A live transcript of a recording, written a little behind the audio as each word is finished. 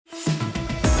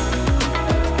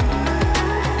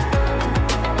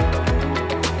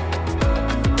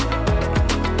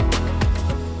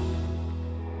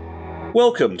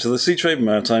Welcome to the Seatrade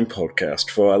Maritime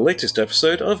podcast for our latest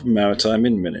episode of Maritime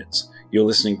in Minutes. You're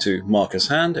listening to Marcus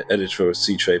Hand, editor of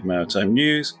Seatrade Maritime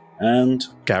News, and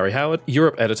Gary Howard,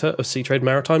 Europe editor of Seatrade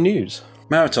Maritime News.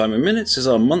 Maritime in Minutes is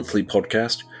our monthly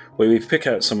podcast where we pick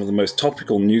out some of the most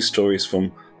topical news stories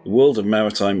from the world of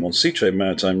maritime on Seatrade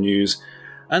Maritime News,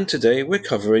 and today we're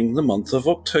covering the month of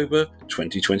October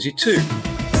 2022.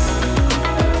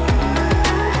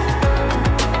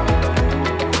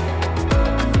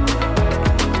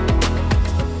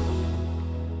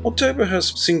 October has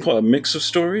seen quite a mix of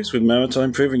stories, with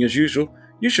maritime proving as usual.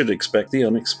 You should expect the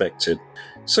unexpected.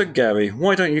 So Gary,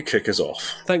 why don't you kick us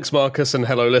off? Thanks Marcus, and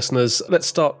hello listeners. Let's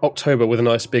start October with a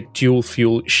nice big dual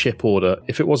fuel ship order.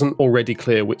 If it wasn't already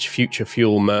clear which future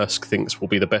fuel Maersk thinks will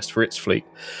be the best for its fleet,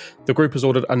 the group has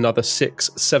ordered another 6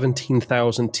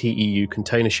 17,000 TEU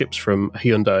container ships from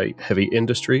Hyundai Heavy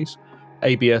Industries.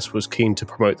 ABS was keen to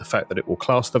promote the fact that it will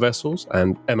class the vessels,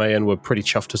 and MAN were pretty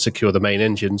chuffed to secure the main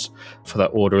engines for that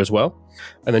order as well.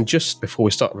 And then just before we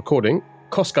start recording,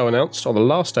 COSCO announced on the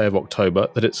last day of October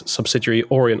that its subsidiary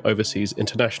Orient Overseas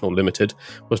International Limited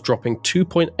was dropping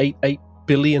 $2.88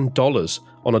 billion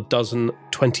on a dozen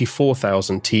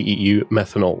 24,000 TEU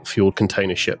methanol-fueled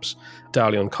container ships,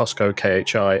 Dalian COSCO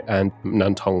KHI and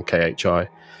Nantong KHI.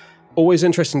 Always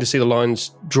interesting to see the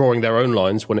lines drawing their own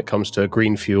lines when it comes to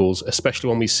green fuels, especially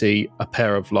when we see a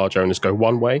pair of large owners go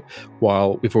one way,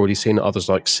 while we've already seen others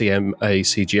like CMA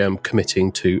CGM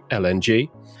committing to LNG.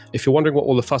 If you're wondering what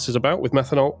all the fuss is about with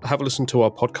methanol, have a listen to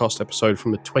our podcast episode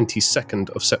from the 22nd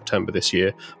of September this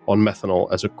year on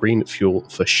methanol as a green fuel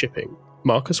for shipping.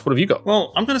 Marcus, what have you got?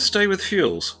 Well, I'm going to stay with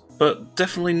fuels, but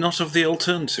definitely not of the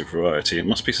alternative variety, it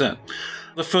must be said.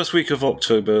 The first week of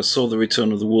October saw the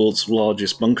return of the world's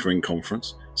largest bunkering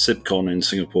conference, SIBCON in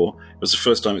Singapore. It was the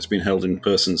first time it's been held in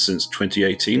person since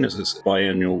 2018 as a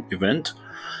biannual event.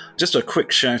 Just a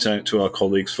quick shout out to our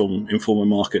colleagues from Informa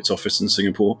Markets office in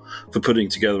Singapore for putting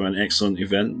together an excellent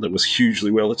event that was hugely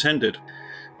well attended.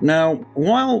 Now,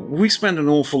 while we spend an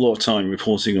awful lot of time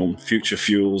reporting on future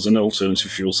fuels and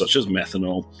alternative fuels such as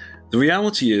methanol, the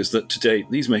reality is that to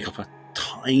date these make up a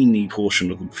tiny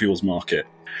portion of the fuels market.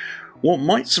 What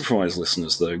might surprise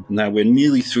listeners, though, now we're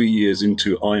nearly 3 years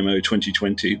into IMO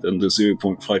 2020 and the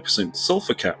 0.5%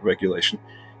 sulfur cap regulation,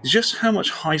 is just how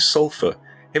much high sulfur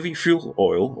heavy fuel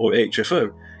oil, or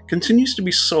HFO, continues to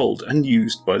be sold and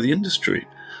used by the industry.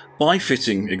 By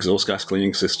fitting exhaust gas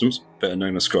cleaning systems, better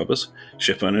known as scrubbers,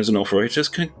 ship owners and operators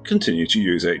can continue to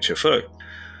use HFO.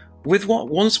 With what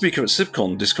one speaker at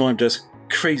SIBCON described as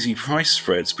crazy price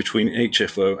spreads between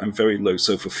HFO and very low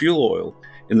sulfur fuel oil,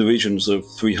 in the regions of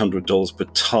 $300 per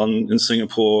tonne in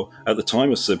Singapore at the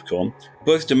time of SIBCON,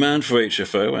 both demand for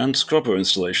HFO and scrubber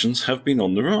installations have been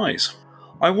on the rise.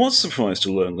 I was surprised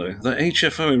to learn, though, that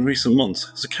HFO in recent months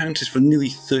has accounted for nearly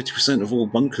 30% of all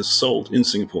bunkers sold in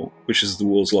Singapore, which is the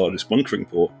world's largest bunkering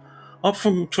port, up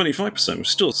from 25%, which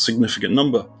is still a significant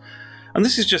number. And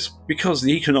this is just because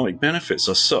the economic benefits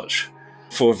are such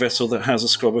for a vessel that has a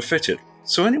scrubber fitted.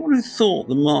 So anyone who thought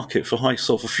the market for high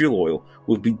sulfur fuel oil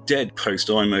would be dead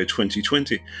post-IMO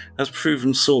 2020 has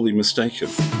proven sorely mistaken.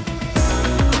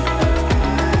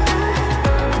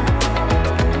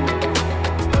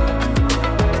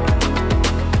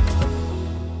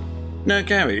 Now,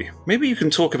 Gary, maybe you can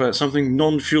talk about something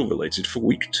non-fuel related for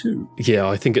week 2. Yeah,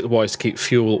 I think it's wise to keep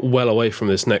fuel well away from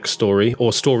this next story,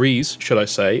 or stories, should I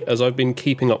say, as I've been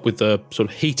keeping up with the sort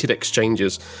of heated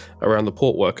exchanges around the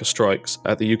port worker strikes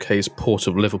at the UK's Port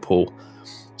of Liverpool.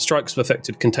 Strikes have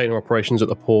affected container operations at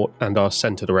the port and are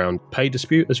centred around pay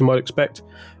dispute, as you might expect,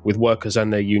 with workers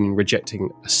and their union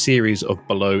rejecting a series of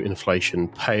below-inflation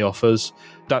pay offers.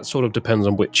 That sort of depends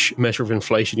on which measure of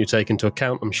inflation you take into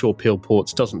account. I'm sure Peel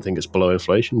Ports doesn't think it's below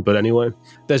inflation, but anyway.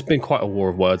 There's been quite a war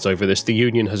of words over this. The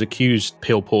union has accused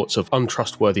Peel Ports of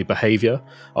untrustworthy behaviour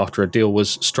after a deal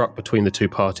was struck between the two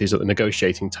parties at the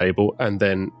negotiating table, and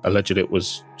then allegedly it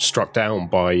was struck down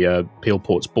by Peel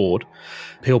Ports' board.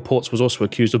 Peel Ports was also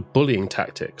accused of bullying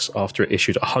tactics after it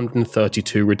issued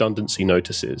 132 redundancy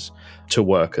notices to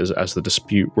workers as the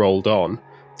dispute rolled on.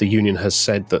 The union has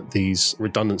said that these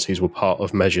redundancies were part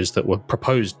of measures that were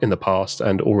proposed in the past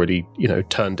and already,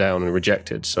 turned down and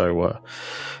rejected. So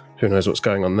who knows what's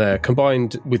going on there.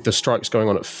 Combined with the strikes going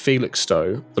on at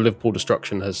Felixstowe, the Liverpool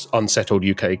destruction has unsettled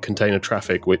UK container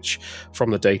traffic, which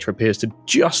from the data appears to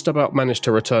just about manage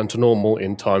to return to normal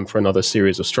in time for another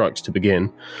series of strikes to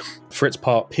begin. For its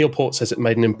part, Peel Port says it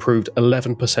made an improved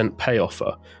 11% pay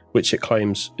offer, which it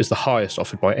claims is the highest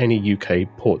offered by any UK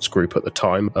ports group at the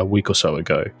time, a week or so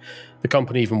ago. The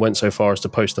company even went so far as to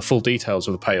post the full details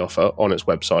of the pay offer on its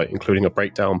website, including a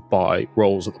breakdown by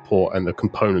roles at the port and the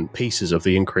component pieces of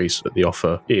the increase that the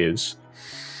offer is.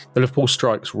 The Liverpool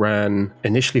strikes ran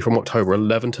initially from October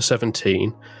 11 to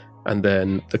 17, and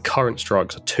then the current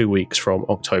strikes are 2 weeks from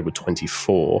October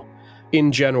 24.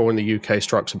 In general, in the UK,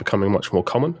 strikes are becoming much more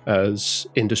common as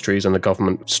industries and the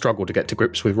government struggle to get to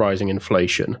grips with rising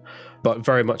inflation, but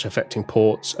very much affecting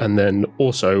ports and then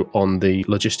also on the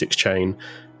logistics chain,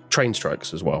 train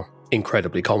strikes as well.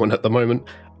 Incredibly common at the moment.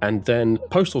 And then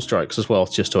postal strikes as well,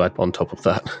 just to add on top of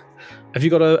that. Have you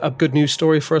got a good news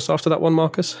story for us after that one,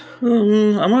 Marcus? I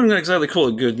wouldn't exactly call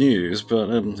it good news, but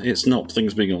it's not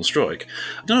things being on strike.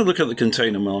 I'm going to look at the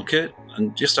container market,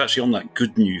 and just actually on that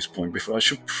good news point, before I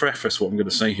should preface what I'm going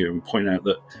to say here and point out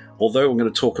that although I'm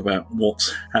going to talk about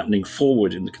what's happening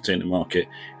forward in the container market,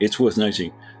 it's worth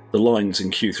noting the lines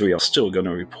in Q3 are still going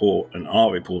to report and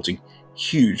are reporting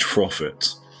huge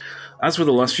profits. As with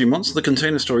the last few months, the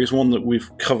container story is one that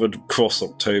we've covered across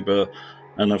October,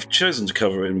 and I've chosen to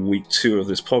cover it in week 2 of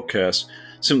this podcast,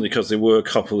 simply because there were a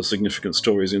couple of significant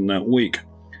stories in that week.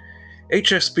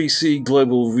 HSBC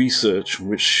Global Research,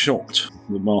 which shocked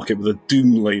the market with a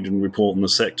doom-laden report on the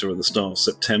sector at the start of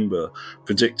September,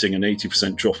 predicting an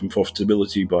 80% drop in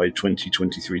profitability by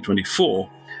 2023-24,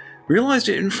 realised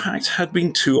it in fact had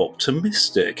been too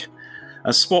optimistic,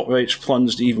 as spot rates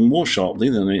plunged even more sharply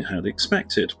than it had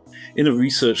expected. In a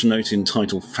research note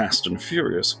entitled Fast and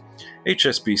Furious,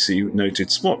 HSBC noted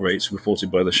spot rates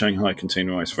reported by the Shanghai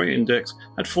Containerized Freight Index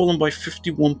had fallen by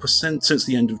 51% since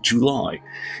the end of July,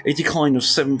 a decline of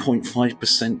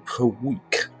 7.5% per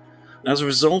week. As a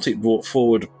result, it brought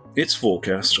forward its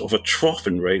forecast of a trough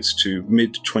in rates to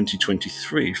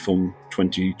mid-2023 from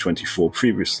 2024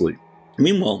 previously.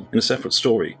 Meanwhile, in a separate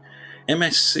story,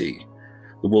 MSC,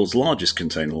 the world's largest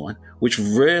container line, which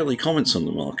rarely comments on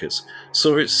the markets,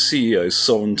 saw its CEO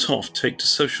Soren Toft take to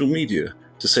social media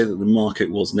to say that the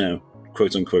market was now,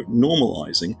 quote-unquote,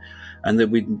 normalising, and there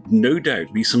would no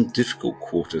doubt be some difficult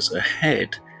quarters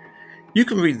ahead. You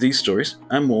can read these stories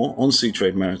and more on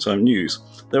Seatrade Maritime News.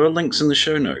 There are links in the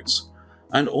show notes.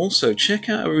 And also check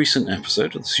out a recent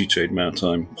episode of the Seatrade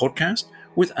Maritime podcast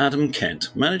with Adam Kent,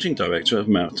 Managing Director of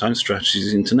Maritime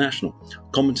Strategies International,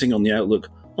 commenting on the outlook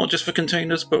not just for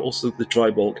containers, but also the dry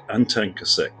bulk and tanker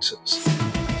sectors.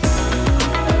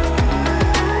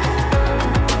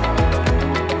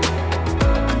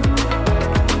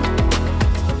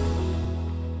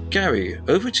 Gary,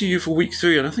 over to you for week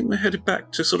 3, and I think we're headed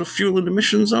back to sort of fuel and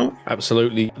emissions, aren't we?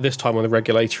 Absolutely. This time on the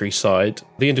regulatory side,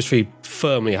 the industry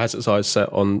firmly has its eyes set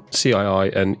on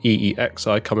CII and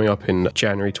EEXI coming up in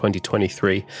January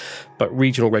 2023, but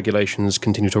regional regulations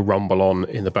continue to rumble on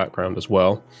in the background as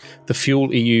well. The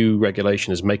Fuel EU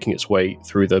regulation is making its way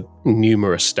through the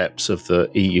numerous steps of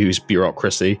the EU's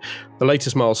bureaucracy. The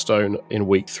latest milestone in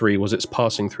week 3 was its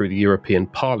passing through the European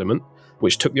Parliament,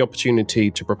 which took the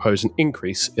opportunity to propose an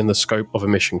increase in the scope of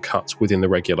emission cuts within the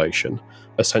regulation.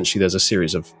 Essentially, there's a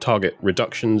series of target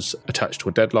reductions attached to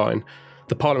a deadline.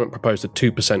 The Parliament proposed a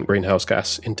 2% greenhouse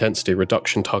gas intensity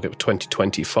reduction target for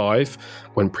 2025,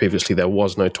 when previously there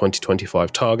was no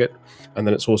 2025 target. And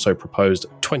then it's also proposed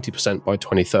 20% by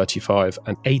 2035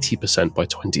 and 80% by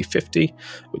 2050,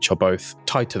 which are both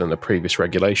tighter than the previous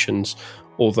regulations,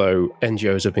 although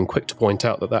NGOs have been quick to point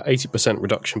out that 80%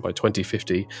 reduction by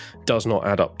 2050 does not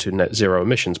add up to net zero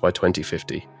emissions by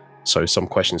 2050. So some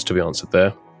questions to be answered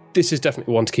there. This is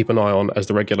definitely one to keep an eye on as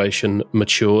the regulation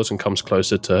matures and comes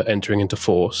closer to entering into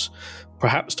force.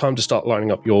 Perhaps time to start lining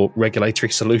up your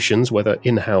regulatory solutions, whether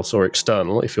in-house or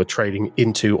external, if you're trading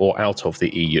into or out of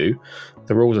the EU.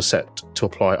 The rules are set to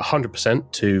apply 100%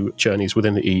 to journeys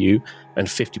within the EU and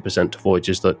 50% to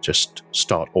voyages that just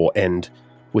start or end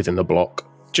within the bloc.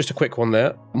 Just a quick one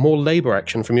there. More labour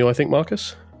action from you, I think,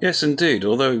 Marcus? Yes, indeed.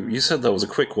 Although you said that was a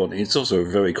quick one, it's also a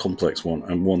very complex one,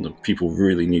 and one that people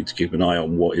really need to keep an eye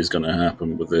on what is going to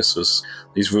happen with this, as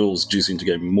these rules do seem to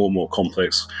get more and more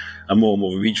complex and more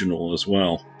regional as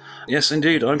well. Yes,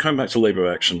 indeed, I'm coming back to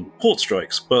labour action. Port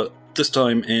strikes, but this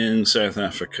time in South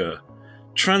Africa.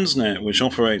 Transnet, which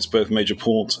operates both major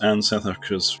ports and South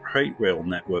Africa's freight rail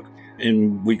network,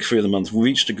 in week 3 of the month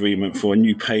reached agreement for a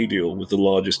new pay deal with the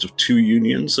largest of 2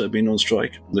 unions that have been on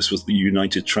strike. This was the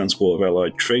United Transport of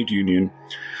Allied Trade Union,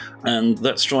 and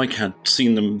that strike had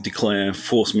seen them declare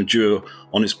force majeure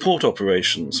on its port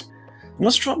operations.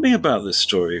 What struck me about this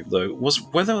story, though, was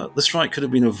whether the strike could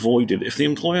have been avoided if the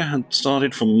employer had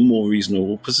started from a more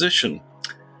reasonable position.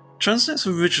 Transnet's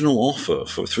original offer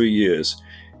for 3 years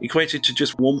equated to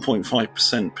just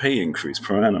 1.5% pay increase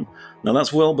per annum. Now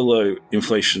that's well below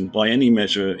inflation by any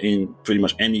measure in pretty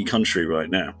much any country right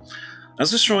now.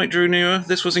 As the strike drew nearer,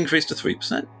 this was increased to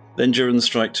 3%, then during the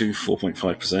strike to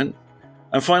 4.5%,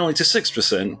 and finally to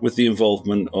 6% with the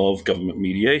involvement of government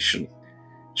mediation.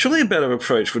 Surely a better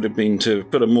approach would have been to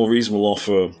put a more reasonable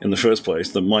offer in the first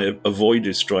place that might have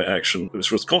avoided strike action, which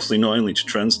was costly not only to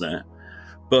Transnet,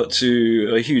 but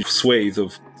to a huge swathe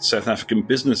of South African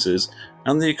businesses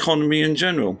and the economy in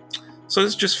general. So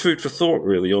it's just food for thought,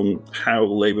 really, on how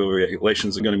labour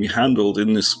relations are going to be handled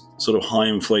in this sort of high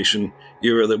inflation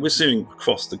era that we're seeing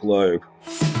across the globe.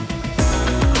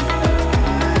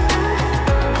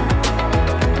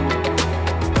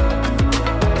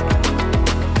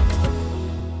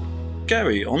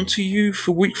 Gary, on to you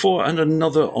for week 4 and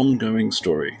another ongoing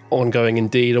story. Ongoing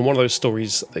indeed, and one of those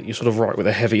stories that you sort of write with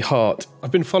a heavy heart.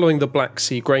 I've been following the Black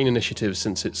Sea Grain Initiative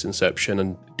since its inception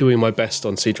and doing my best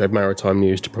on Seatrade Maritime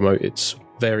News to promote its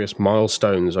various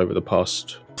milestones over the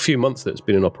past few months that it's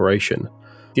been in operation.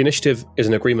 The initiative is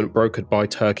an agreement brokered by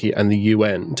Turkey and the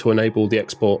UN to enable the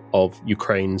export of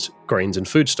Ukraine's grains and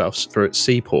foodstuffs through its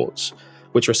seaports,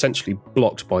 which are essentially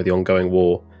blocked by the ongoing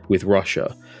war with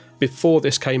Russia. Before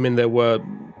this came in, there were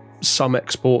some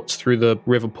exports through the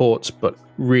river ports, but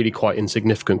really quite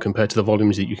insignificant compared to the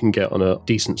volumes that you can get on a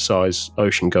decent-sized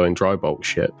ocean-going dry bulk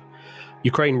ship.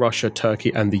 Ukraine, Russia,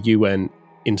 Turkey and the UN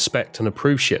inspect and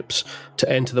approve ships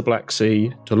to enter the Black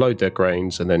Sea, to load their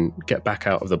grains, and then get back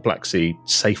out of the Black Sea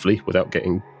safely without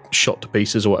getting shot to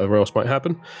pieces or whatever else might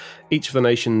happen. Each of the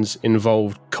nations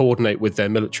involved coordinate with their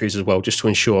militaries as well, just to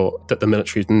ensure that the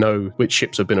militaries know which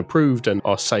ships have been approved and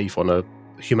are safe on a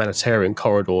humanitarian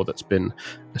corridor that's been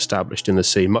established in the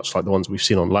sea, much like the ones we've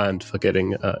seen on land for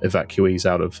getting evacuees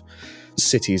out of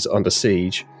cities under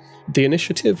siege. The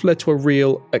initiative led to a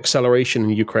real acceleration in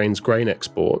Ukraine's grain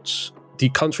exports. The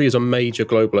country is a major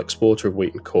global exporter of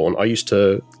wheat and corn. I used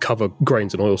to cover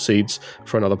grains and oilseeds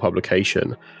for another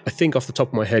publication. I think off the top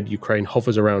of my head, Ukraine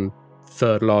hovers around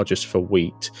third largest for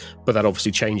wheat, but that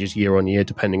obviously changes year on year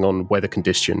depending on weather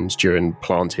conditions during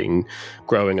planting,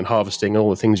 growing and harvesting, and all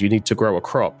the things you need to grow a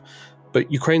crop.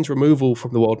 But Ukraine's removal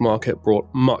from the world market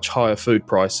brought much higher food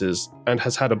prices and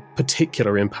has had a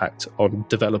particular impact on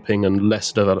developing and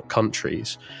less developed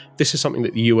countries. This is something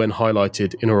that the UN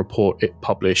highlighted in a report it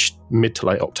published mid to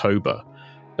late October.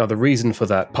 Now, the reason for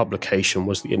that publication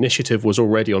was the initiative was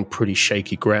already on pretty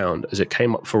shaky ground as it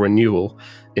came up for renewal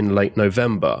in late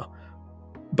November.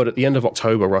 But at the end of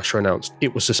October, Russia announced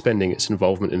it was suspending its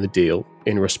involvement in the deal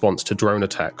in response to drone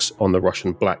attacks on the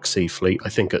Russian Black Sea Fleet, I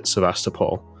think at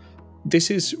Sevastopol.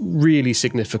 This is really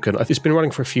significant. It's been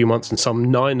running for a few months and some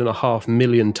 9.5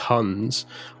 million tonnes.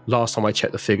 Last time I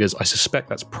checked the figures, I suspect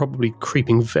that's probably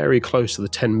creeping very close to the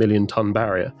 10 million tonne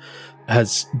barrier,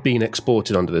 has been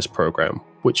exported under this program,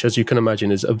 which, as you can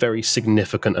imagine, is a very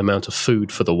significant amount of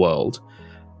food for the world.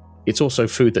 It's also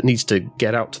food that needs to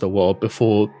get out to the world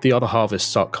before the other harvests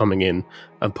start coming in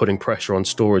and putting pressure on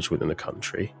storage within the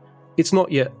country. It's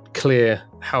not yet clear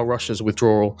how Russia's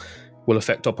withdrawal will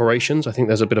affect operations. I think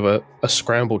there's a bit of a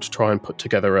scramble to try and put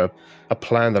together a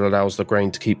plan that allows the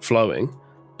grain to keep flowing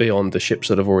beyond the ships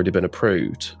that have already been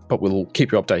approved. But we'll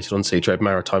keep you updated on Seatrade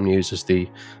Maritime News as the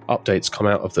updates come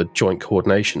out of the Joint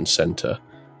Coordination Centre.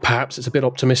 Perhaps it's a bit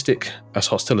optimistic as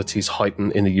hostilities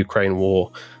heighten in the Ukraine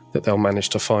war that they'll manage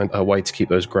to find a way to keep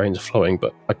those grains flowing,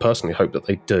 but I personally hope that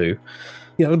they do.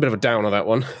 Yeah, a little bit of a down on that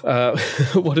one.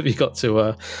 What have you got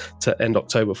to end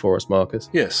October for us, Marcus?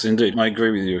 Yes, indeed. I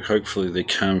agree with you. Hopefully they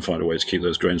can find a way to keep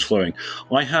those grains flowing.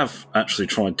 I have actually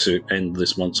tried to end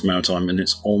this month's Maritime, and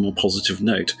it's on a positive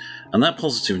note. And that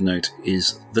positive note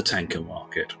is the tanker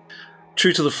market.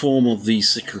 True to the form of the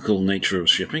cyclical nature of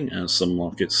shipping, as some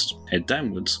markets head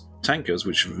downwards, tankers,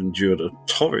 which have endured a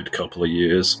torrid couple of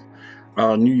years,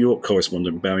 our New York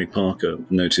correspondent Barry Parker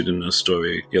noted in a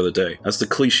story the other day, as the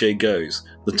cliche goes,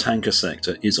 the tanker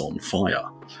sector is on fire,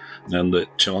 and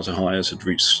that charter hires had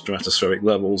reached stratospheric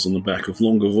levels on the back of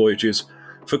longer voyages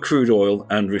for crude oil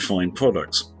and refined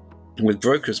products, with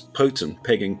brokers potent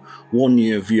pegging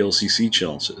one-year VLCC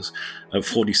charters at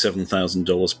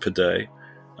 $47,000 per day.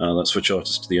 That's for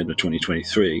charters to the end of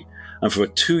 2023, and for a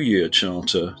 2-year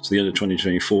charter to the end of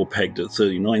 2024 pegged at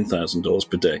 $39,000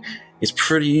 per day. It's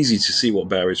pretty easy to see what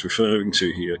Barry's referring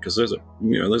to here, because there's a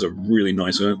really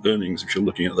nice earnings if you're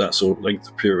looking at that sort of length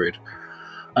of period.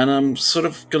 And I'm sort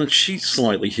of going to cheat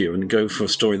slightly here and go for a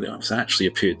story that has actually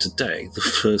appeared today, the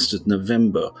 1st of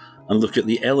November, and look at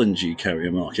the LNG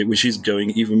carrier market, which is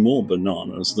going even more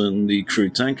bananas than the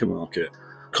crude tanker market.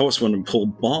 Correspondent Paul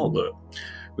Bartlett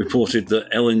reported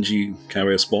that LNG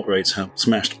carrier spot rates have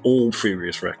smashed all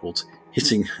previous records,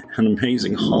 hitting an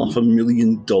amazing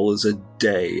 $500,000 a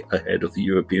day ahead of the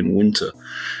European winter,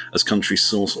 as countries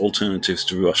source alternatives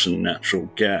to Russian natural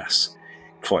gas.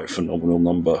 Quite a phenomenal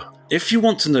number. If you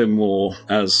want to know more,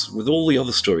 as with all the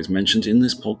other stories mentioned in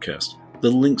this podcast,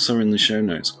 The links are in the show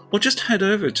notes, or just head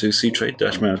over to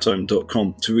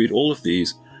seatrade-maritime.com to read all of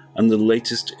these and the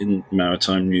latest in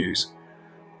maritime news.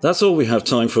 That's all we have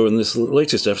time for in this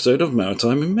latest episode of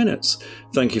Maritime in Minutes.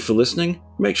 Thank you for listening.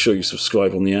 Make sure you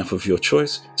subscribe on the app of your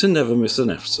choice to never miss an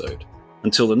episode.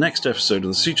 Until the next episode of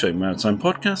the Seatrade Maritime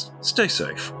Podcast, stay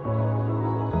safe.